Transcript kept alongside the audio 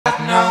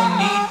no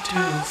need to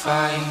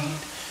fight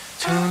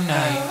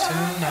tonight.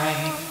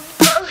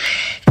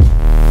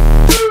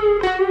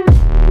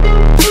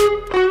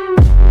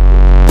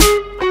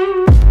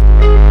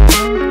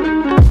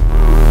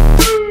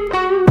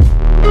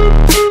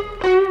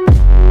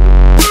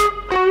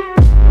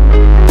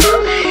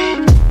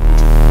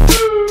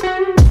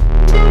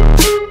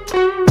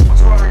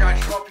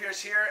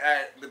 Here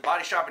at the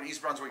body shop in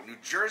East Brunswick, New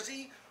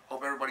Jersey.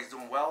 Hope everybody's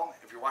doing well.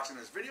 If you're watching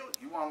this video,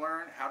 you want to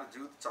learn how to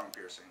do the tongue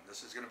piercing.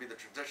 This is going to be the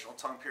traditional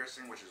tongue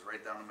piercing, which is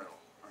right down the middle.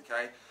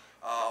 Okay.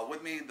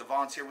 With me, the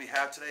volunteer we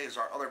have today is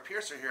our other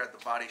piercer here at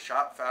the body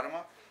shop,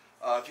 Fatima.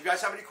 If you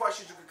guys have any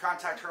questions, you can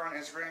contact her on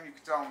Instagram. You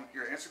can tell them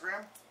your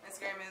Instagram.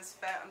 Instagram is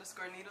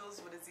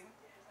fat_needles with a Z.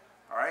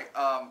 All right.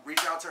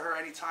 Reach out to her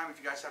anytime if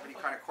you guys have any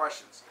kind of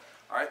questions.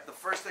 All right. The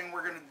first thing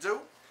we're going to do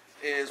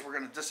is we're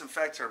going to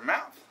disinfect her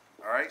mouth.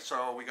 Alright,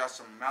 so we got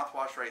some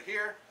mouthwash right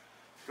here.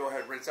 Go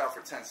ahead and rinse out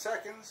for 10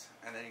 seconds,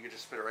 and then you can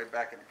just spit it right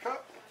back in the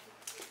cup.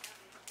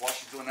 While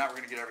she's doing that, we're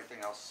going to get everything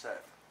else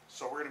set.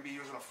 So we're going to be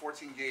using a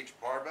 14 gauge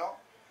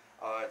barbell.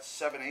 It's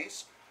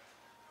 7/8.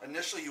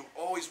 Initially, you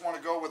always want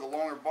to go with a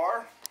longer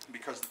bar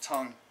because the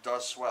tongue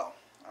does swell.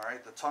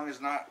 Alright, the tongue is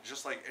not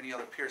just like any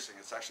other piercing.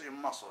 It's actually a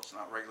muscle. It's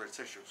not regular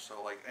tissue.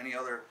 So like any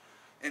other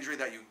injury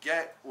that you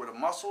get with a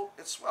muscle,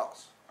 it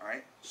swells.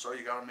 Alright, so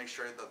you got to make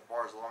sure that the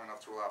bar is long enough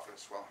to allow for the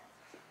swelling.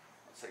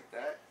 Take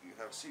that, you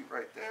have a seat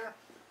right there.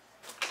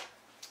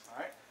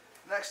 Alright,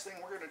 next thing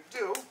we're going to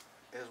do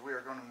is we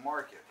are going to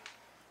mark it.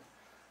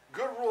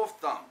 Good rule of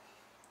thumb,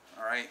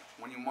 alright,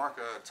 when you mark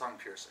a tongue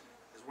piercing,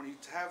 is when you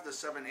have the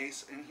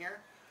 7/8 in here,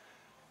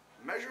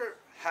 measure it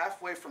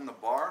halfway from the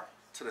bar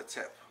to the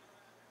tip.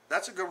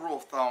 That's a good rule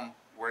of thumb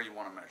where you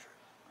want to measure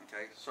it.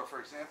 Okay, so for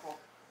example,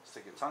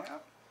 stick your tongue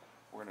out.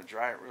 We're going to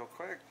dry it real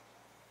quick.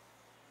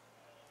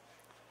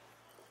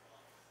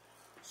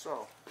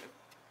 So,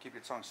 keep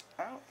your tongue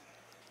out.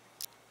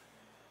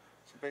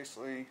 So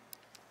basically,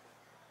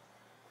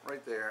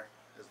 right there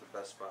is the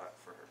best spot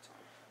for her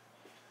tongue.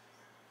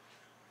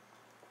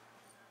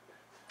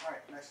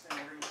 Alright, next thing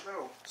we're going to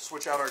do,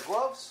 switch out our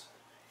gloves.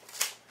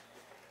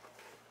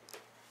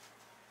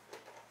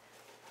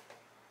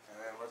 And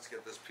then let's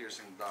get this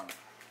piercing done.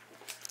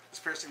 This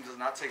piercing does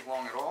not take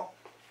long at all.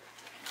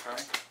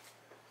 Okay?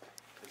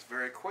 It's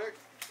very quick.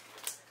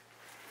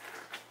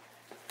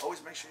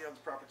 Always make sure you have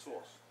the proper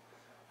tools.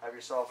 Have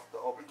yourself the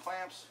open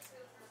clamps.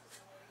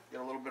 Get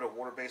a little bit of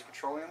water-based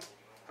petroleum.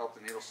 Help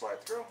the needle slide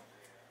through.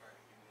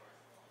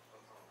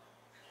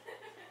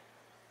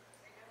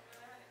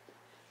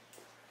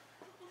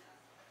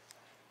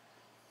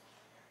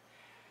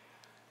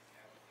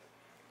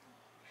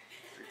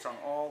 Get your tongue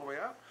all the way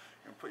up.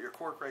 And put your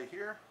cork right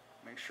here.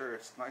 Make sure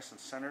it's nice and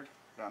centered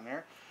down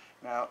there.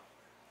 Now,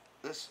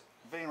 this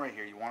vein right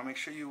here, you want to make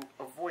sure you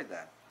avoid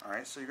that.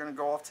 Alright, so you're going to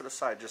go off to the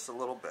side just a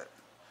little bit.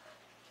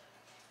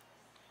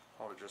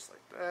 Hold it just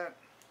like that.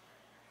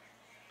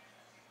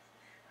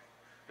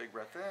 Big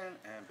breath in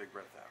and big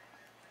breath out.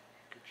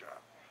 Good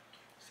job.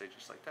 Stay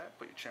just like that.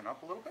 Put your chin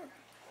up a little bit.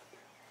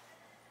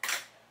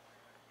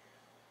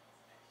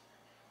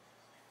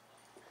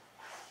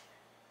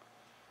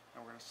 And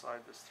we're going to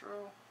slide this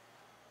through.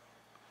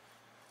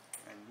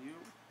 And you,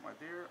 my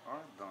dear,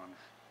 are done.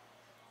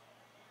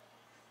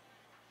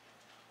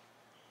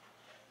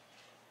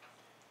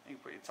 You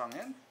can put your tongue in.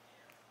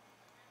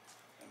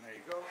 And there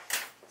you go.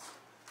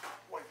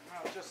 Wipe them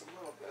out just a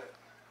little bit.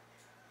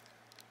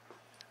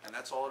 And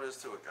that's all it is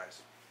to it,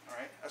 guys.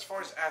 Alright? As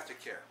far as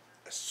aftercare,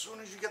 as soon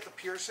as you get the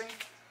piercing,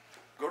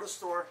 go to the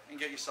store and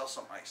get yourself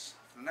some ice.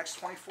 For the next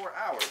 24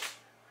 hours,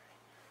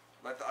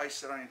 let the ice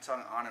sit on your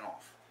tongue on and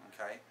off.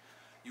 Okay?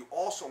 You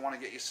also want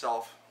to get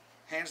yourself,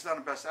 hands down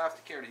the best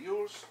aftercare to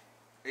use,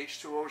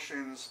 H2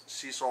 Ocean's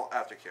Sea Salt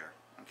Aftercare.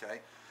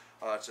 Okay?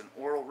 It's an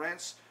oral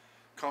rinse.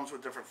 Comes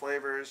with different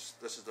flavors.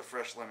 This is the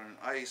fresh lemon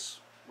ice,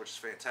 which is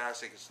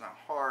fantastic. It's not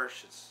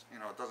harsh. It's, you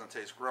know, it doesn't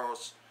taste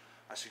gross.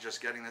 I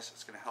suggest getting this.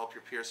 It's going to help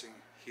your piercing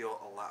heal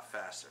a lot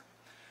faster.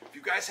 If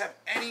you guys have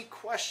any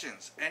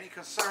questions, any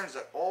concerns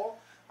at all,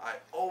 I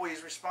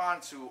always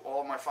respond to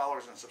all my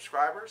followers and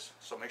subscribers.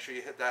 So make sure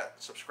you hit that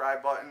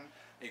subscribe button.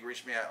 You can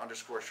reach me at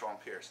 _Sean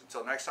Pierce.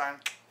 Until next time,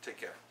 take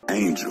care.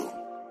 Angel.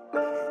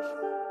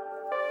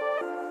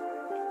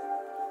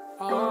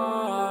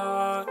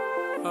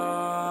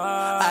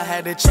 I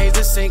had to change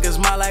the scene cause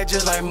my life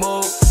just like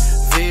movies.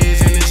 In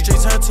the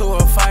streets, turn to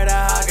a fighter,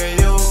 how can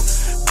you,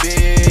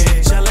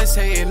 bitch?